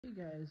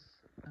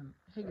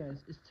Hey guys,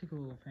 it's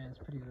Tickle Fan. It's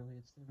pretty early.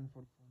 It's 7:44 in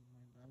the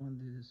morning, but I want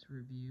to do this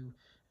review,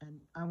 and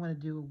I want to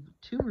do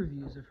two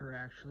reviews of her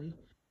actually,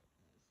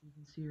 so you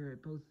can see her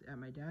at both at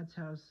my dad's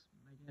house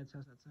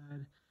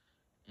outside,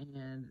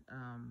 and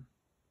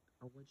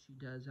what she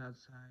does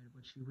outside,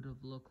 what she would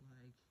have looked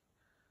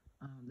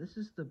like. This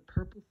is the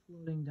purple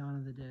floating Dawn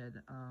of the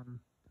Dead.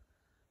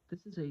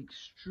 This is a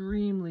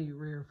extremely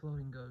rare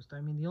floating ghost.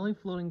 I mean, the only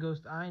floating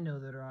ghost I know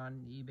that are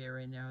on eBay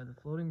right now are the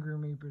floating Grim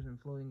Reapers and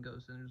floating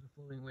ghosts, and there's a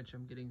floating witch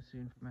I'm getting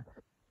soon from a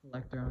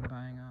collector I'm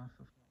buying off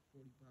of about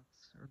 $40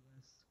 or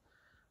less.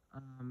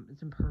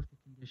 It's in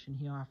perfect condition.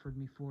 He offered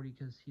me 40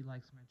 because he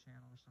likes my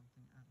channel or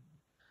something.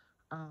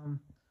 I don't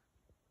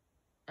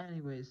know.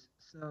 Anyways,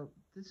 so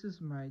this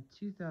is my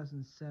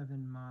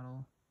 2007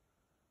 model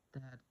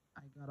that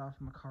I got off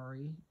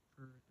Macari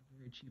for a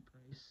very cheap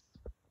price.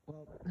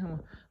 Well,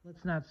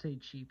 let's not say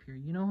cheap here.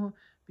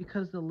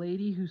 Because the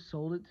lady who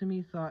sold it to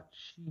me thought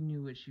she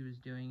knew what she was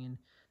doing, and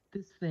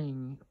this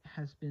thing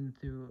has been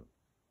through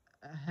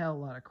a hell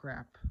lot of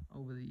crap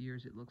over the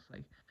years. It looks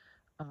like.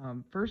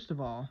 First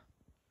of all,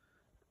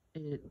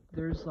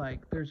 there's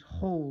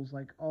holes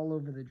like all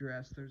over the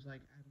dress. There's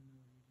like I don't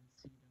know if you can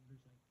see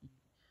them.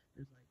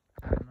 There's like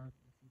I don't know if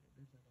you can see that.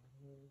 There's like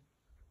a hole.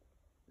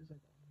 There's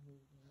like a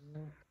hole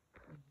there.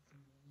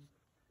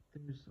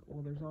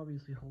 There's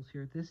obviously holes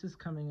here. This is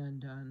coming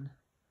undone.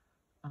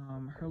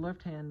 Her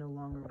left hand no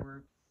longer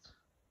works.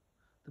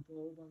 The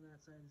bulb on that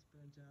side is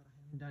burnt out. I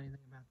haven't done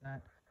anything about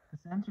that. The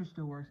sensor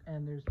still works,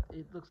 and it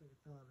looks like it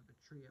fell out of a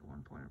tree at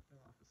one point or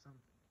fell off of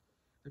something.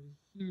 There's a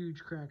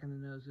huge crack in the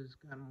nose that's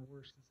gotten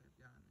worse since I've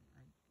gotten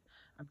it.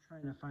 I'm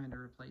trying to find a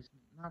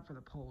replacement, not for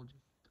the pole,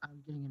 just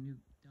I'm getting a new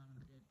Dawn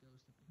of the Dead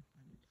ghost if I can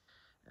find it.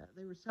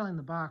 They were selling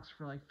the box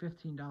for like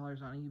 $15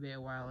 on eBay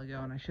a while ago,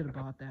 and I should have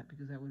bought that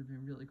because that would have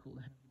been really cool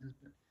to have this.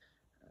 But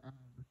um,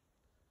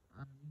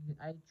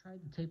 I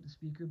tried to tape the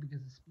speaker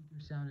because the speaker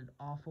sounded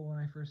awful when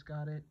I first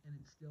got it, and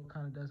it still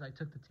kind of does. I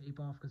took the tape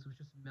off because it was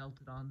just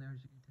melted on there,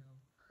 as you can tell.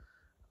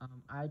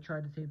 I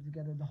tried to tape it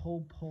together. The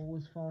whole pole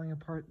is falling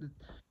apart. The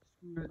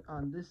screw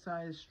on this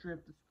side is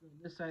stripped. The screw on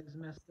this side is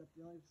messed up.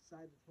 The only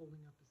side that's holding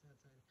up is that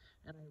side.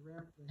 And I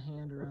wrapped the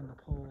hand around the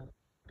pole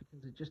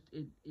because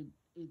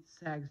it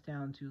sags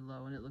down too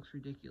low and it looks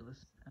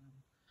ridiculous.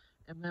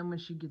 And then when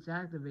she gets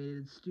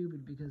activated, it's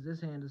stupid because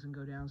this hand doesn't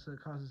go down, so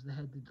it causes the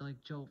head to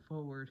like jolt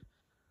forward.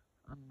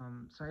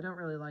 So I don't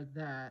really like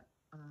that.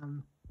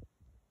 Um,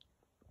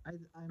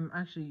 I'm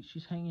actually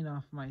she's hanging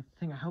off my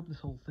thing. I hope this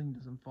whole thing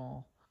doesn't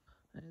fall.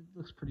 It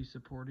looks pretty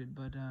supported,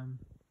 but I'm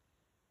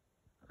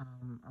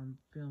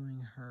filming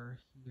her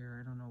here.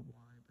 I don't know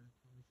why, but I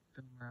probably should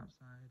film her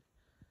outside.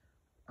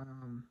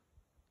 Um,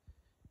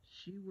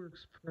 she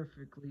works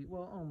perfectly.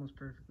 Well, almost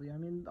perfectly. I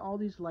mean, all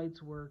these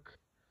lights work.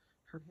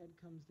 Her head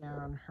comes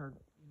down. The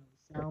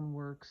sound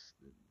works.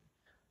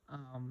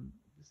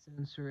 The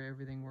sensor,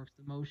 everything works.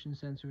 The motion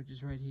sensor, which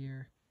is right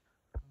here.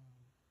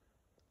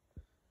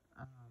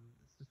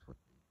 This is what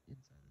the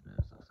inside of the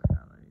nose looks like.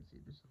 I don't know. You see,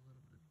 there's a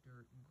little bit of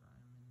dirt and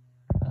grime in there.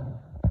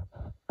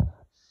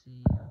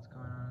 See what's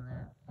going on in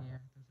there? Yeah,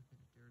 there's a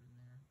bit of dirt in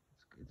there.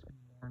 It's been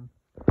worn.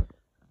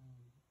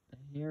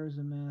 The hair is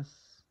a mess.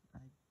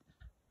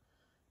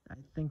 I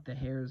think the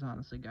hair has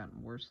honestly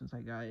gotten worse since I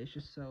got it. It's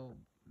just so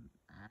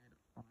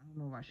I don't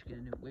know if I should get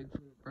a new wig for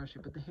it, brush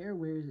it, but the hair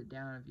wears it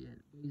down if you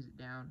weighs it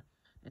down.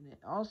 And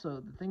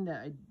also the thing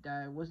that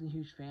I wasn't a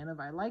huge fan of,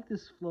 I like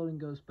this floating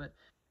ghost,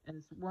 and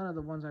it's one of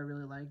the ones I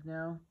really like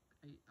now.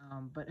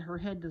 But her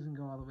head doesn't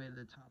go all the way to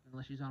the top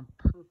unless she's on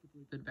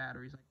perfectly good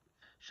batteries. Like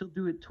she'll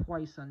do it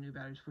twice on new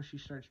batteries before she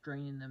starts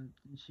draining them,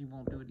 and she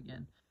won't do it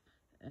again.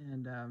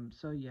 And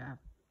so yeah,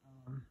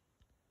 um,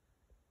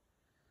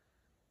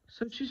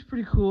 so she's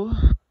pretty cool.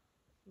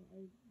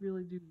 I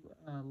really do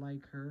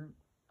like her.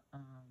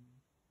 Um,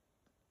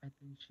 I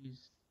think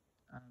she's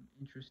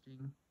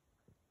interesting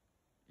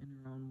in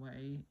her own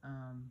way.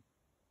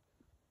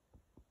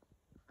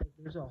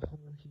 There's a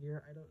hole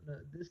here. I don't know.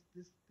 This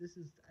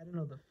is I don't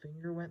know. The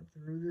finger went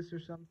through this or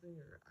something.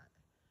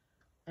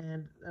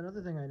 And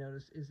another thing I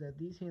noticed is that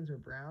these hands are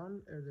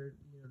brown, or they're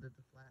the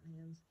flat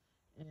hands,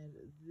 and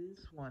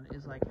this one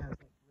is like has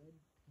like red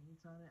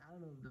paints on it. I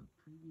don't know if the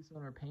previous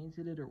owner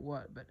painted it or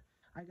what, but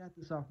I got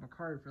this off my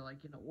card for like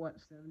what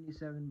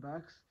 $77.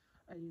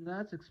 And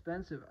that's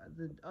expensive.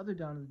 The other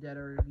Dawn of the Dead I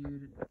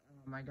reviewed,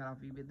 I got off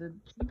eBay. The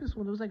cheapest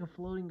one, it was like a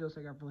floating ghost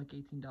I got for like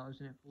 $18,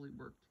 and it fully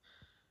worked.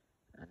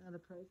 The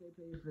price I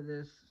paid for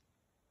this,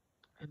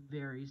 it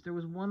varies. There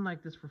was one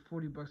like this for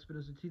 $40, but it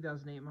was a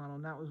 2008 model,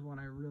 and that was one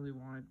I really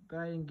wanted, but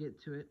I didn't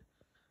get to it.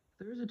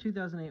 There is a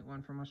 2008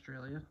 one from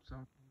Australia, so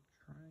I'm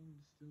trying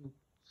to still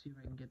see if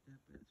I can get that,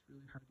 but it's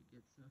really hard to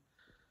get. So,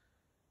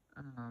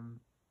 um,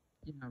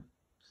 you know,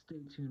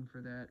 stay tuned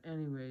for that.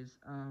 Anyways,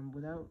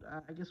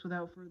 I guess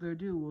without further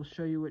ado, we'll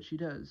show you what she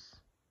does.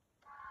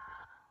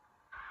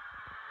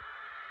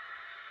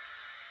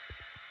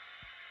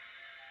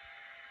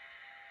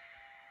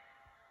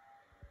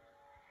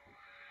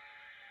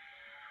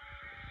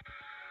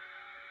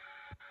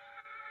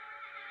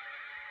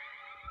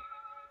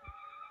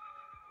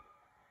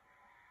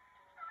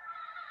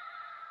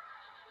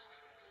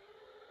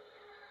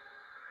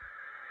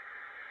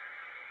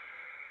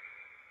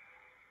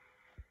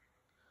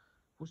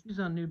 Well,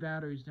 she's on new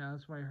batteries now.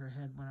 That's why her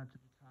head went up to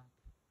the top.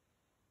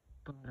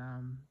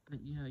 But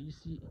you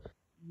see,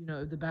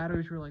 the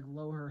batteries were like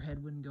low. Her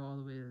head wouldn't go all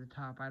the way to the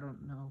top. I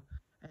don't know.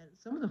 And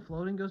some of the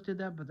floating ghosts did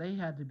that, but they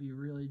had to be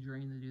really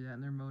drained to do that,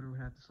 and their motor would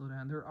have to slow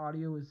down. Their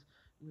audio was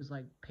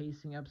like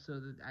pacing up, so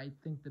that I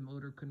think the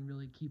motor couldn't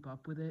really keep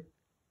up with it,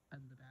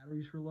 and the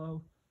batteries were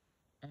low.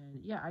 And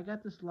yeah, I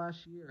got this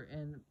last year,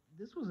 and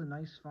this was a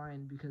nice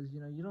find because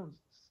you don't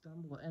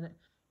stumble, and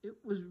it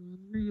was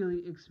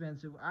really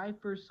expensive. I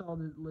first saw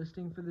the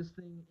listing for this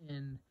thing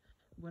in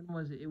when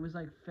was it? It was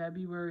like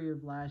February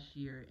of last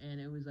year, and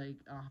it was like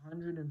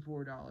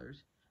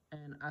 $104.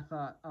 And I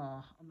thought,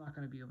 oh, I'm not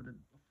gonna be able to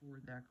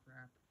afford that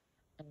crap.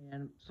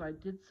 And so I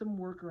did some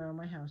work around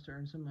my house to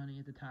earn some money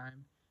at the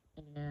time,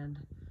 and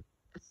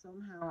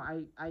somehow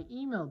I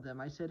emailed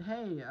them. I said,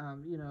 "Hey,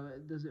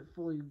 does it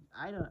fully?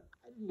 I didn't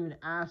even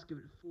ask if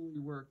it fully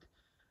worked.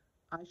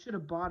 I should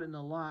have bought it in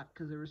a lot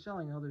because they were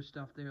selling other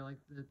stuff there, like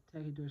the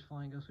Teddy Doors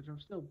Flying Ghost, which I'm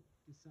still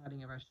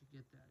deciding if I should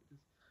get that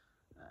because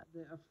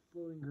the a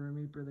floating Grim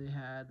Reaper they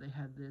had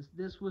this.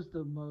 This was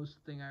the most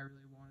thing I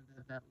really wanted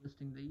at that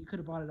listing. That you could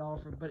have bought it all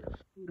for, but it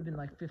would have been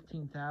like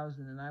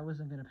 15,000, and I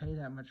wasn't gonna pay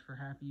that much for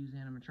half used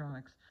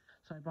animatronics.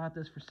 So I bought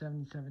this for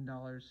 $77.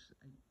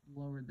 I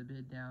lowered the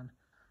bid down.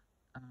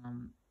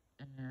 Um,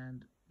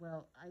 and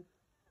well,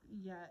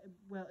 yeah,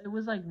 well, it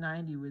was like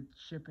 90 with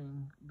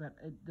shipping, but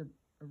the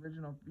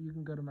original, you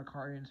can go to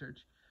Macari and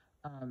search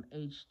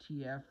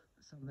HTF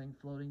something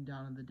floating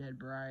down on the dead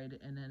bride,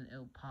 and then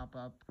it'll pop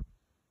up.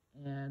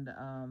 And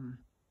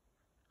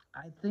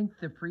I think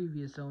the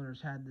previous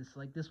owners had this,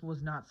 like, this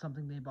was not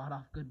something they bought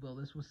off Goodwill.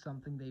 This was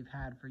something they've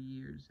had for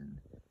years, and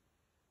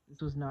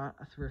this was not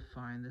a thrift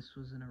find. This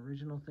was an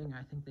original thing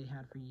I think they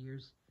had for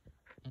years.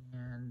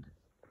 And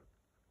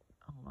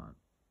hold on,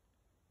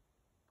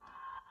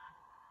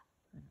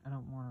 I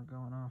don't want her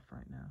going off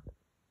right now.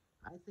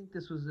 I think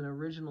this was an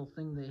original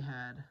thing they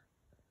had,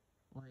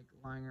 like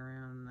lying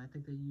around. And I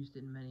think they used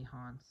it in many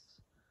haunts.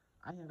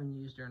 I haven't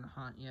used her in a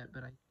haunt yet,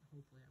 but I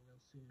hopefully I will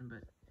soon.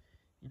 But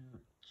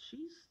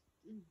she's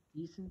in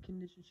decent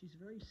condition. She's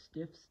very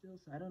stiff still,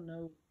 so I don't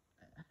know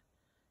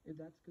if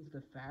that's because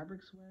the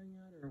fabric's wearing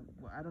out,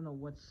 or I don't know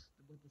what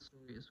the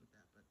story is with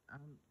that. But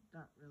I'm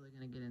not really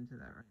gonna get into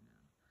that right now.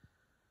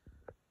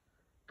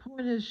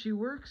 Point is, she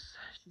works.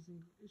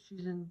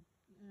 She's in.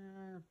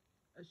 Uh,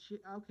 she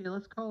okay.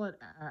 Let's call it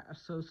a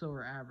so-so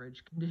or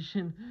average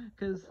condition,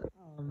 because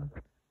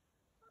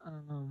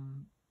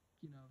um,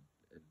 you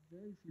know,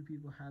 very few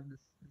people have this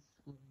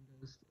floating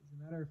ghost. As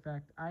a matter of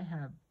fact, I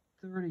have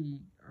 30,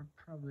 or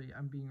probably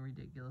I'm being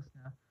ridiculous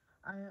now.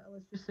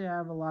 Let's just say I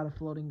have a lot of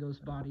floating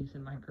ghost bodies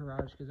in my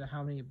garage because of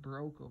how many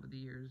broke over the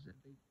years. The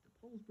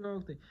poles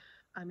broke.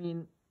 I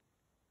mean,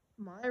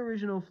 my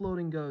original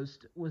floating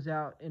ghost was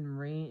out in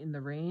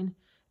the rain,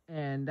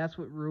 and that's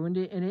what ruined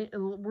it.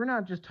 And we're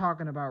not just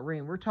talking about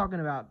rain, we're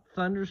talking about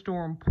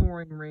thunderstorm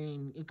pouring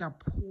rain. It got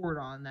poured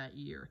on that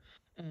year,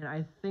 and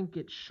I think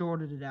it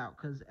shorted it out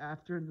because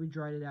after we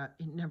dried it out,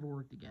 it never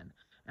worked again.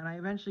 And I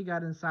eventually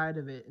got inside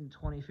of it in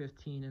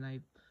 2015, and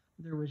I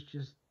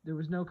there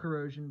was no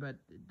corrosion, but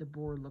the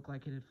board looked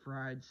like it had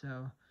fried.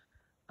 So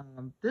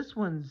this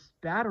one's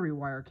battery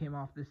wire came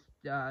off this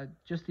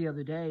just the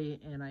other day,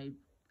 and I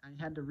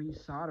had to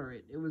resolder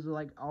it. It was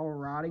like all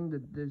rotting.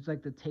 There's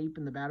like the tape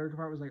in the battery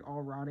compartment was like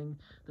all rotting.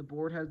 The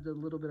board has a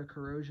little bit of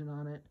corrosion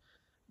on it,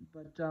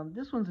 but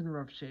this one's in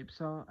rough shape,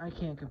 so I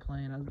can't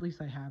complain. At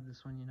least I have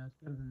this one. It's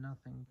better than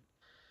nothing.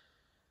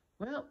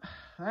 Well,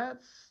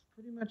 that's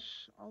pretty much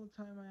all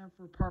the time I have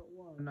for part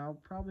one.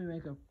 I'll probably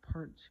make a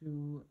part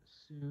two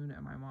soon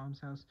at my mom's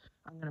house.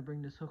 I'm gonna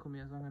bring this hook with me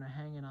as I'm gonna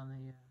hang it on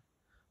the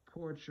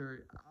porch,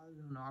 or I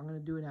don't know. I'm gonna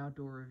do an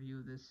outdoor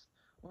review of this,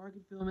 or I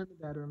could film it in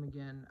the bedroom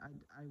again.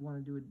 I want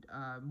to do it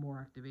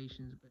more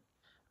activations,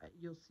 but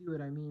you'll see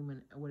what I mean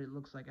when what it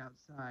looks like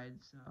outside.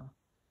 So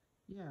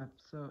yeah.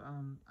 So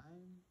I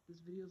this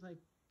video's like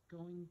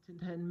going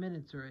to 10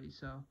 minutes already.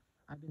 So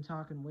I've been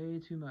talking way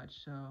too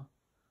much. So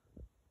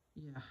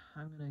yeah,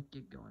 I'm gonna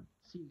get going.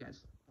 See you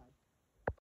guys.